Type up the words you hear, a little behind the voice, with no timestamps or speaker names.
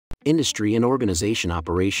Industry and organization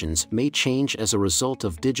operations may change as a result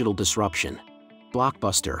of digital disruption.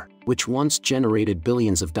 Blockbuster, which once generated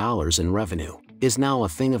billions of dollars in revenue, is now a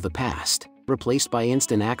thing of the past, replaced by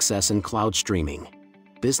instant access and cloud streaming.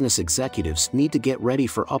 Business executives need to get ready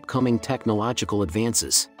for upcoming technological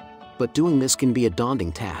advances. But doing this can be a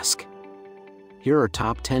daunting task. Here are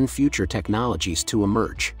top 10 future technologies to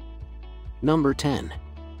emerge. Number 10.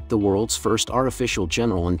 The world's first artificial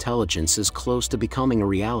general intelligence is close to becoming a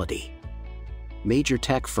reality. Major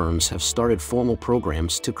tech firms have started formal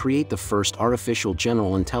programs to create the first artificial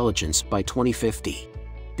general intelligence by 2050.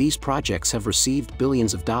 These projects have received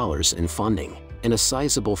billions of dollars in funding, and a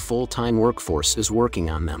sizable full-time workforce is working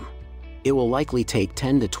on them. It will likely take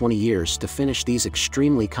 10 to 20 years to finish these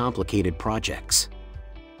extremely complicated projects.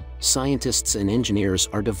 Scientists and engineers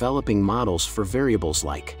are developing models for variables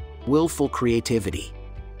like willful creativity,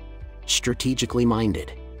 strategically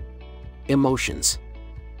minded, emotions,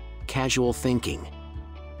 casual thinking,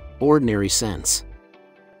 ordinary sense,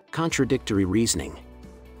 contradictory reasoning,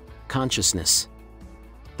 consciousness.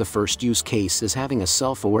 The first use case is having a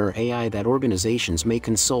self-aware AI that organizations may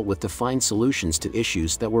consult with to find solutions to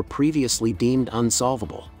issues that were previously deemed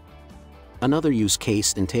unsolvable. Another use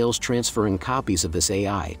case entails transferring copies of this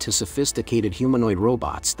AI to sophisticated humanoid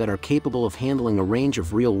robots that are capable of handling a range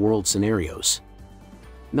of real-world scenarios.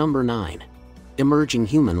 Number 9. Emerging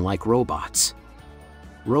human-like robots.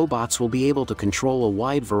 Robots will be able to control a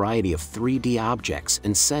wide variety of 3D objects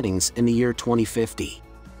and settings in the year 2050.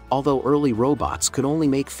 Although early robots could only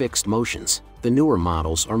make fixed motions, the newer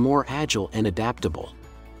models are more agile and adaptable.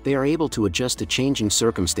 They are able to adjust to changing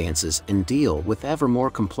circumstances and deal with ever more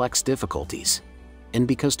complex difficulties. And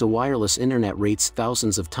because the wireless internet rates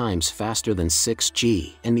thousands of times faster than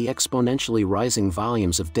 6G and the exponentially rising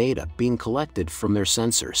volumes of data being collected from their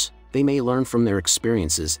sensors, they may learn from their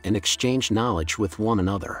experiences and exchange knowledge with one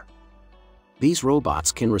another. These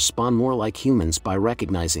robots can respond more like humans by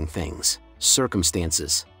recognizing things,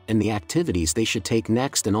 circumstances, and the activities they should take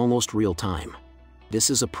next in almost real time. This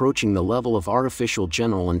is approaching the level of artificial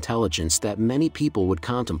general intelligence that many people would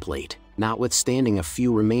contemplate, notwithstanding a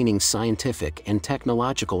few remaining scientific and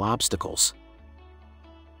technological obstacles.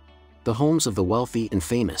 The homes of the wealthy and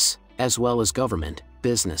famous, as well as government,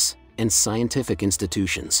 business, and scientific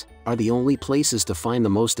institutions, are the only places to find the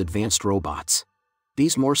most advanced robots.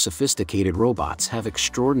 These more sophisticated robots have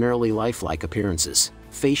extraordinarily lifelike appearances,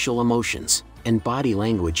 facial emotions, and body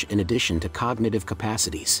language in addition to cognitive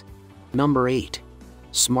capacities. Number 8.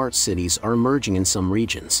 Smart cities are emerging in some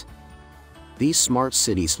regions. These smart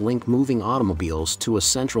cities link moving automobiles to a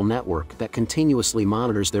central network that continuously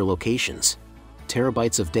monitors their locations.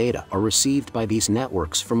 Terabytes of data are received by these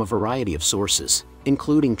networks from a variety of sources,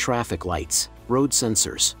 including traffic lights, road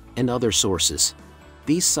sensors, and other sources.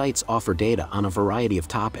 These sites offer data on a variety of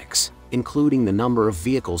topics, including the number of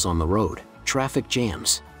vehicles on the road, traffic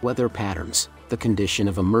jams, weather patterns, the condition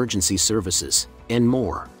of emergency services, and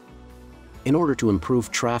more. In order to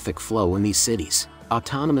improve traffic flow in these cities,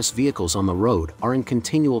 autonomous vehicles on the road are in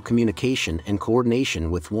continual communication and coordination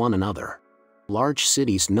with one another. Large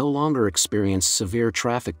cities no longer experience severe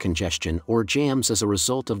traffic congestion or jams as a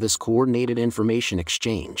result of this coordinated information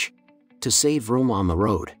exchange. To save room on the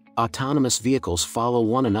road, autonomous vehicles follow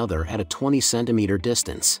one another at a 20-centimeter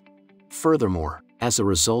distance. Furthermore, as a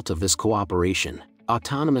result of this cooperation,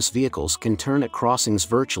 autonomous vehicles can turn at crossings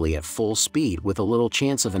virtually at full speed with a little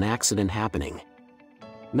chance of an accident happening.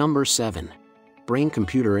 Number 7.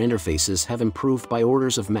 Brain-computer interfaces have improved by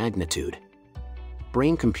orders of magnitude.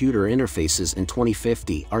 Brain-computer interfaces in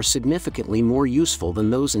 2050 are significantly more useful than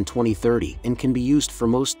those in 2030 and can be used for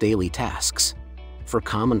most daily tasks. For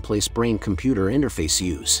commonplace brain-computer interface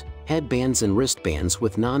use, headbands and wristbands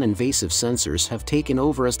with non-invasive sensors have taken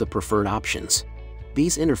over as the preferred options.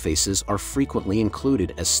 These interfaces are frequently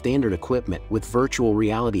included as standard equipment with virtual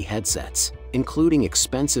reality headsets, including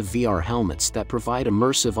expensive VR helmets that provide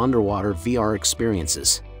immersive underwater VR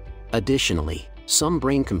experiences. Additionally, some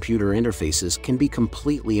brain-computer interfaces can be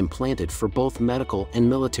completely implanted for both medical and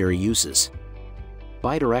military uses.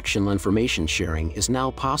 Bidirectional information sharing is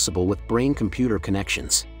now possible with brain-computer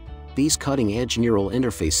connections. These cutting-edge neural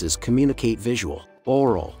interfaces communicate visual,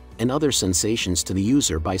 oral, and other sensations to the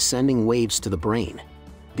user by sending waves to the brain.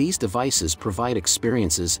 These devices provide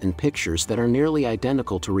experiences and pictures that are nearly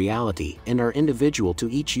identical to reality and are individual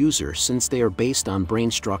to each user since they are based on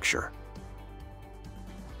brain structure.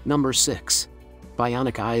 Number 6.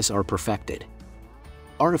 Bionic eyes are perfected.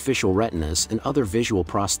 Artificial retinas and other visual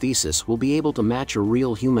prosthesis will be able to match a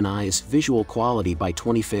real human eye's visual quality by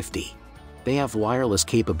 2050. They have wireless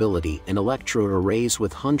capability and electrode arrays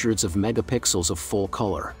with hundreds of megapixels of full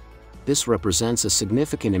color. This represents a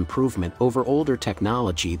significant improvement over older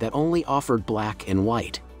technology that only offered black and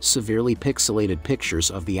white, severely pixelated pictures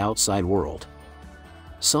of the outside world.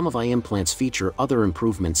 Some of eye implants feature other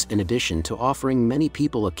improvements in addition to offering many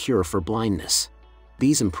people a cure for blindness.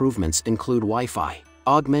 These improvements include Wi-Fi,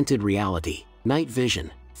 augmented reality, night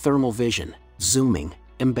vision, thermal vision, zooming,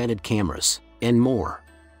 embedded cameras, and more.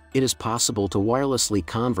 It is possible to wirelessly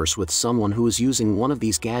converse with someone who is using one of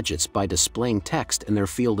these gadgets by displaying text in their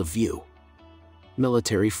field of view.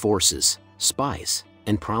 Military forces, spies,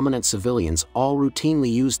 and prominent civilians all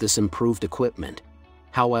routinely use this improved equipment.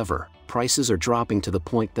 However, prices are dropping to the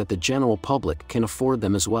point that the general public can afford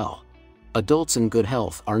them as well. Adults in good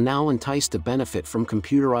health are now enticed to benefit from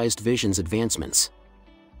computerized vision's advancements.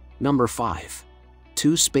 Number 5.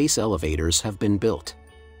 2 space elevators have been built.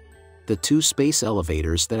 The 2 space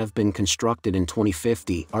elevators that have been constructed in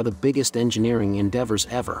 2050 are the biggest engineering endeavors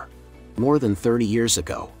ever. More than 30 years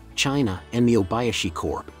ago, China and the Obayashi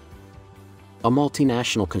Corp., a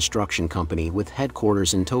multinational construction company with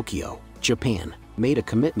headquarters in Tokyo, Japan, made a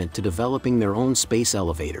commitment to developing their own space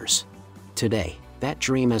elevators. Today, that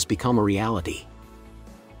dream has become a reality.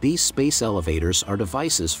 These space elevators are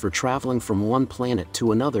devices for traveling from one planet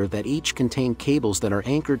to another that each contain cables that are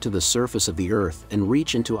anchored to the surface of the Earth and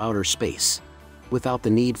reach into outer space. Without the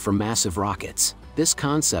need for massive rockets, this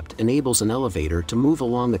concept enables an elevator to move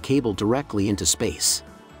along the cable directly into space.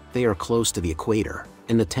 They are close to the equator,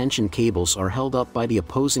 and the tension cables are held up by the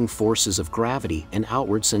opposing forces of gravity and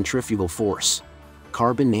outward centrifugal force.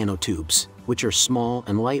 Carbon nanotubes, which are small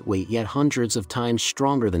and lightweight yet hundreds of times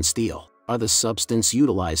stronger than steel, are the substance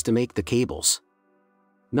utilized to make the cables.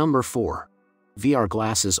 Number 4. VR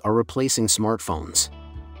glasses are replacing smartphones.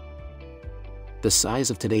 The size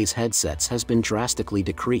of today's headsets has been drastically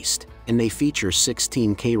decreased, and they feature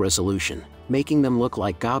 16K resolution, making them look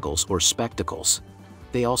like goggles or spectacles.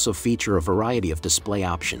 They also feature a variety of display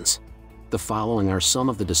options. The following are some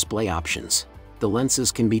of the display options. The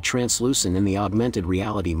lenses can be translucent in the augmented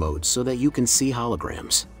reality mode so that you can see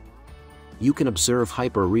holograms. You can observe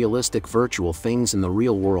hyper-realistic virtual things in the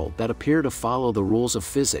real world that appear to follow the rules of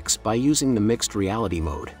physics by using the mixed reality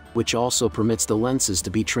mode, which also permits the lenses to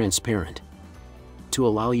be transparent. To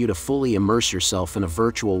allow you to fully immerse yourself in a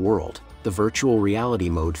virtual world, the virtual reality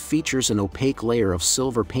mode features an opaque layer of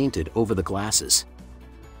silver painted over the glasses.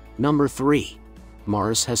 Number 3.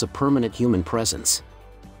 Mars has a permanent human presence.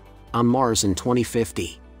 On Mars in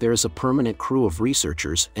 2050, there is a permanent crew of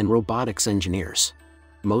researchers and robotics engineers.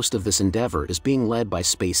 Most of this endeavor is being led by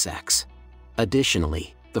SpaceX.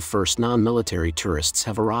 Additionally, the first non-military tourists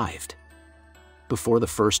have arrived. Before the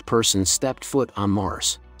first person stepped foot on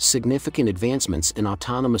Mars, significant advancements in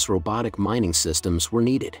autonomous robotic mining systems were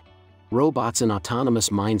needed. Robots in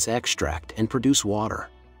autonomous mines extract and produce water.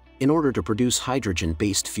 In order to produce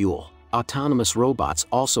hydrogen-based fuel, autonomous robots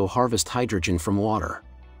also harvest hydrogen from water.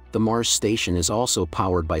 The Mars station is also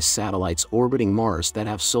powered by satellites orbiting Mars that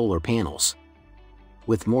have solar panels.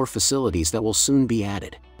 With more facilities that will soon be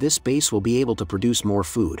added, this base will be able to produce more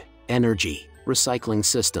food, energy, recycling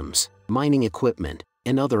systems, mining equipment,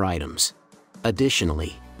 and other items.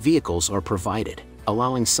 Additionally, vehicles are provided,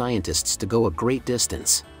 allowing scientists to go a great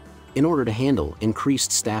distance. In order to handle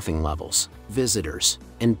increased staffing levels, visitors,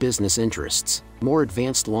 and business interests, more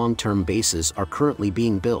advanced long-term bases are currently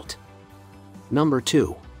being built. Number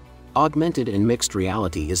 2. Augmented and mixed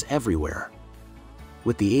reality is everywhere.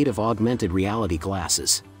 With the aid of augmented reality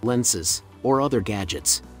glasses, lenses, or other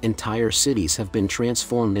gadgets, entire cities have been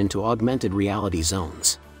transformed into augmented reality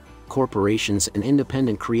zones. Corporations and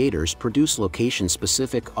independent creators produce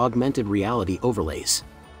location-specific augmented reality overlays.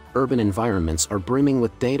 Urban environments are brimming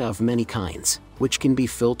with data of many kinds, which can be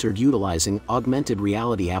filtered utilizing augmented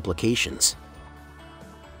reality applications.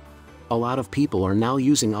 A lot of people are now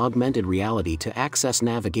using augmented reality to access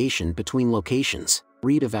navigation between locations,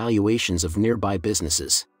 read evaluations of nearby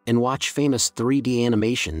businesses, and watch famous 3D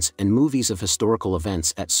animations and movies of historical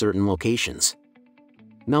events at certain locations.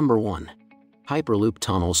 Number 1. Hyperloop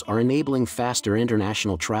tunnels are enabling faster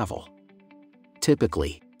international travel.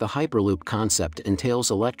 Typically, the Hyperloop concept entails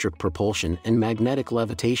electric propulsion and magnetic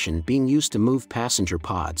levitation being used to move passenger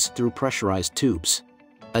pods through pressurized tubes.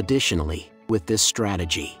 Additionally, with this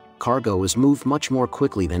strategy, cargo is moved much more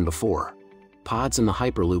quickly than before. Pods in the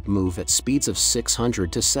Hyperloop move at speeds of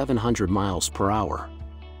 600 to 700 miles per hour.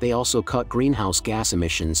 They also cut greenhouse gas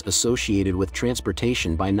emissions associated with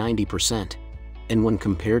transportation by 90%. And when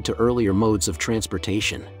compared to earlier modes of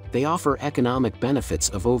transportation, they offer economic benefits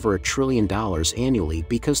of over $1 trillion annually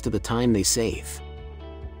because of the time they save.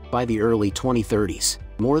 By the early 2030s,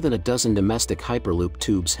 more than a dozen domestic Hyperloop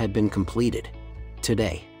tubes had been completed.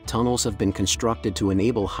 Today, tunnels have been constructed to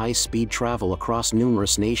enable high-speed travel across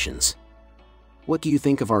numerous nations. What do you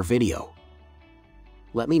think of our video?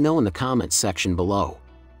 Let me know in the comments section below.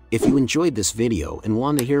 If you enjoyed this video and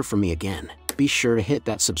want to hear from me again, be sure to hit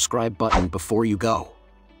that subscribe button before you go.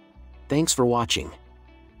 Thanks for watching.